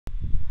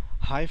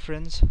Hi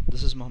friends,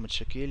 this is Mohammed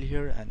Shakil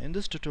here, and in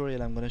this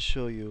tutorial I'm going to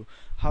show you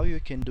how you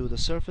can do the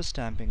surface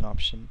stamping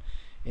option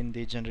in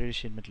the generated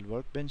Sheetmetal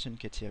Workbench in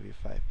Catia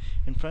V5.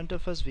 In front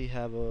of us we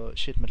have a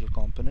Sheetmetal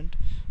component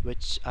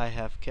which I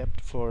have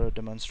kept for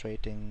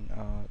demonstrating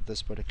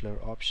this particular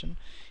option.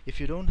 If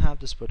you don't have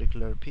this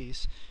particular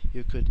piece,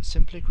 you could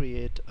simply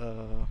create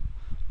a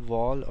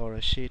wall or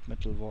a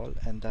Sheetmetal wall,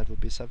 and that would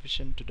be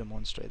sufficient to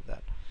demonstrate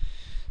that.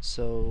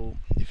 So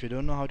if you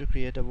don't know how to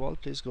create a wall,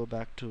 please go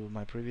back to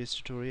my previous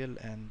tutorial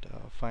and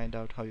find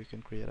out how you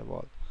can create a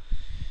wall.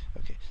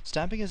 Okay,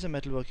 stamping is a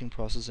metalworking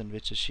process in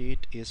which a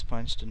sheet is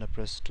punched in a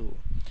press tool.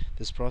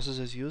 This process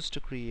is used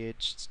to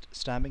create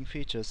stamping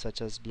features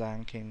such as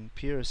blanking,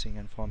 piercing,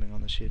 and forming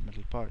on the sheet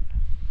metal part.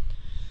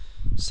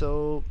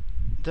 So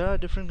there are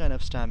different kind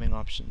of stamping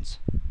options.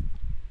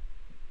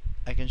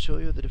 I can show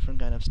you the different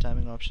kind of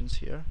stamping options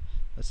here.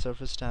 The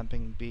surface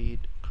stamping,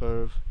 bead,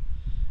 curve,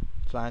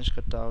 flange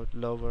cutout,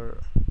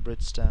 lower,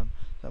 bridge stamp.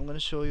 So I'm going to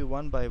show you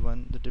one by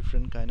one the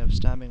different kind of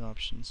stamping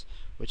options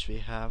which we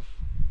have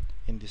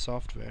in the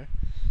software.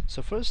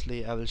 So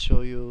firstly I will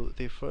show you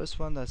the first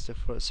one, that's the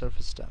first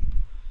surface stamp.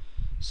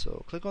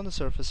 So click on the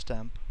surface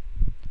stamp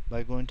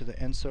by going to the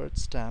insert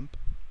stamp,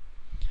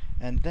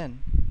 and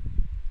then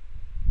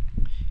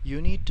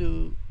you need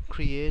to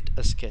create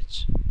a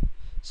sketch.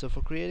 So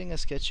for creating a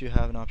sketch you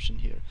have an option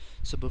here.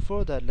 So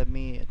before that, let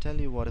me tell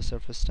you what a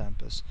surface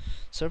stamp is.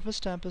 Surface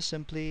stamp is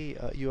simply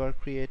you are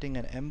creating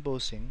an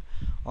embossing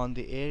on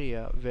the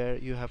area where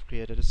you have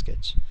created a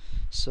sketch.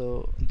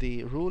 So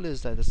the rule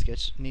is that the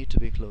sketch need to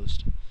be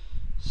closed.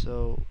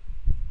 So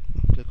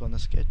click on the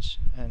sketch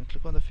and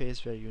click on the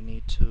face where you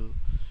need to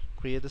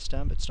create the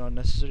stamp. It's not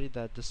necessary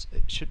that this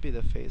should be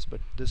the face, but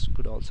this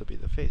could also be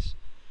the face.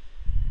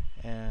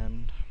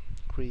 And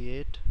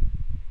create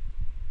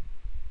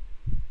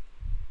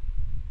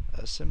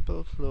a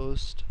simple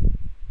closed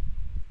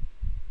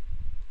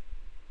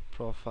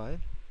profile,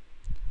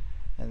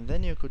 and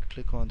then you could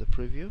click on the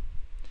preview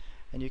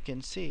and you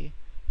can see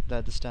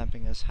that the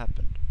stamping has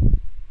happened.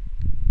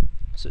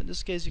 So in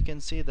this case you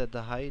can see that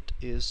the height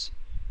is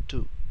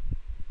 2,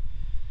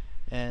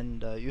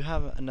 and you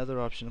have another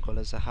option called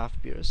as a half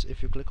pierce.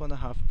 If you click on the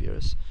half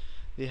pierce,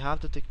 the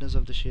thickness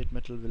of the sheet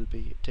metal will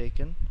be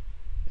taken.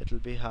 It will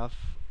be half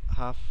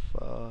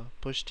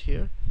pushed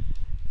here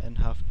and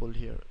half pulled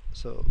here.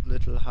 So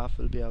little half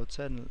will be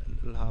outside and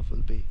little half will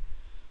be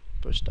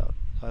pushed out.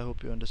 I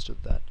hope you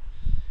understood that.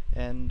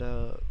 And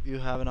you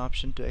have an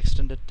option to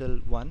extend it till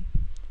 1,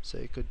 so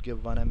you could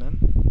give 1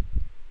 mm,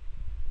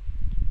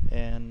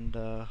 and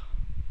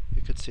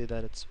you could see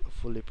that it's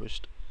fully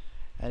pushed.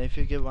 And if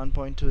you give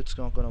 1.2, it's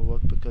not going to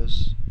work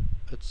because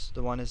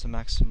the 1 is the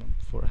maximum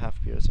for half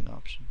piercing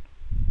option.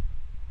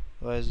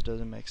 Otherwise it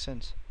doesn't make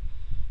sense.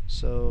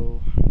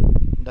 So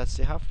that's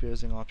the half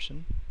piercing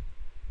option.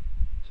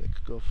 So I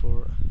could go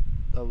for,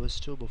 that was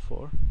 2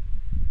 before.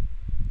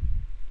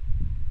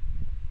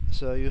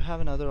 So you have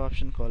another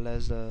option called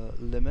as the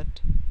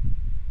limit,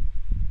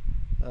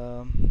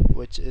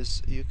 which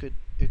is you could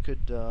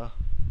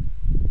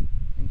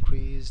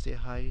increase the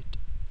height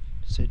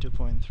to say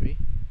 2.3,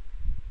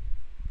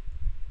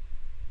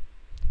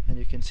 and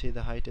you can see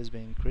the height is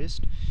being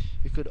increased.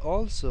 You could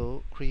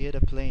also create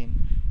a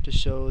plane to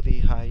show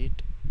the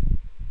height.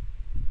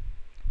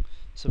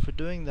 So for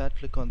doing that,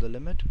 click on the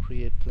limit,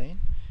 create plane,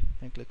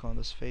 and click on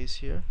this face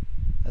here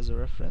as a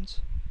reference,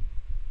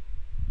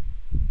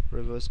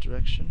 reverse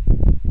direction,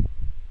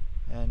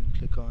 and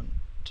click on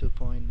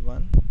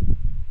 2.1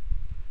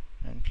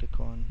 and click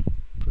on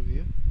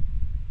preview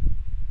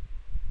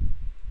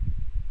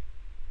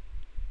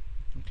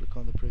and click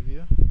on the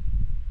preview.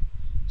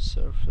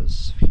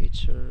 Surface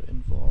feature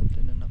involved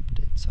in an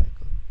update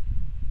cycle.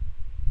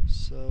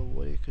 So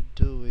what you could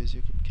do is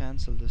you could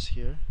cancel this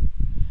here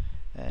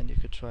and you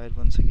could try it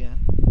once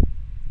again.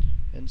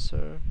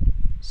 Insert,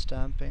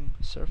 stamping,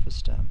 surface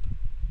stamp,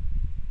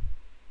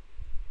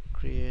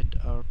 create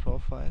our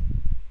profile,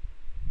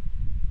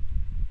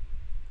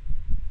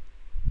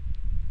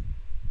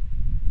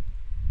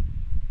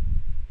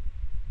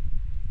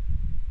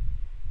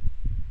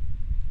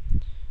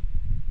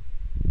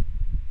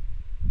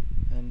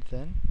 and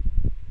then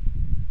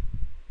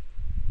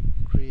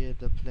create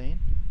the plane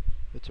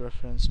with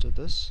reference to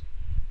this,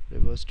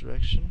 reverse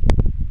direction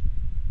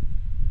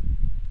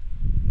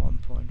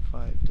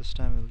 1.5. this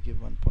time we'll give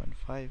 1.5.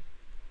 click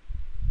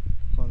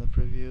on the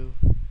preview,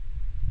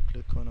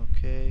 click on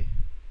OK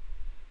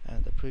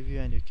and the preview,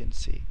 and you can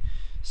see.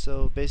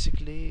 So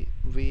basically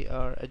we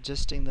are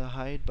adjusting the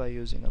height by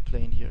using a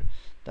plane here.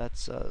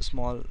 That's a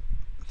small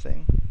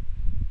thing,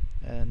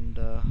 and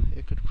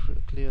you could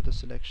clear the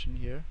selection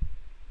here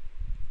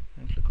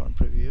and click on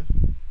preview.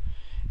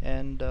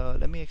 And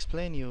let me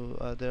explain you,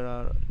 there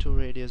are 2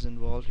 radius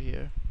involved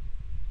here.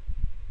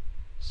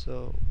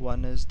 So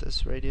one is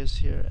this radius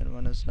here and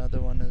another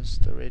one is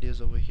the radius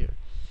over here.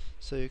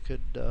 So you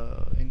could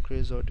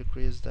increase or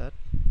decrease that.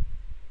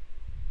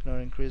 Not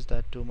increase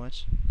that too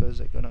much because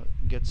they're gonna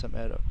get some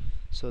error.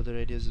 So the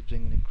radius is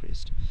being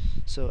increased.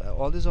 So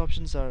all these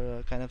options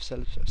are kind of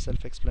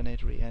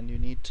self-explanatory, and you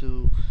need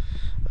to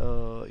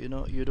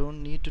you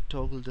don't need to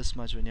toggle this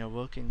much when you're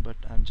working, but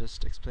I'm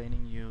just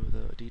explaining you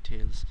the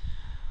details,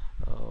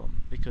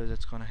 because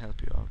it's gonna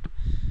help you out.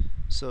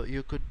 So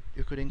you could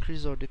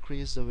increase or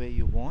decrease the way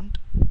you want,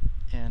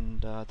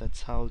 and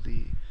that's how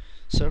the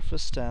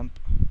surface stamp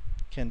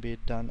can be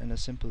done in a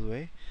simple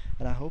way.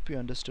 And I hope you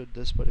understood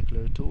this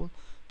particular tool.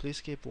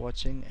 Please keep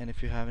watching, and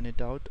if you have any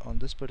doubt on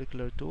this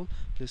particular tool,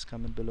 please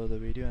comment below the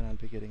video and I'll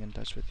be getting in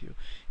touch with you.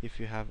 If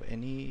you have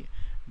any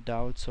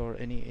doubts or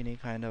any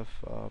kind of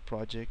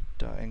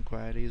project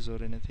inquiries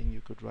or anything,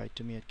 you could write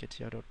to me at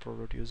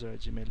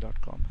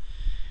catia.pro.user@gmail.com.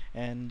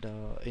 And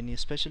any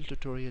special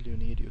tutorial you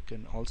need, you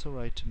can also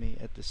write to me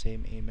at the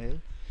same email.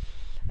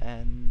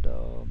 And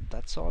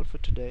that's all for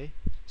today.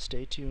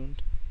 Stay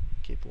tuned,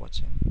 keep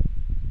watching.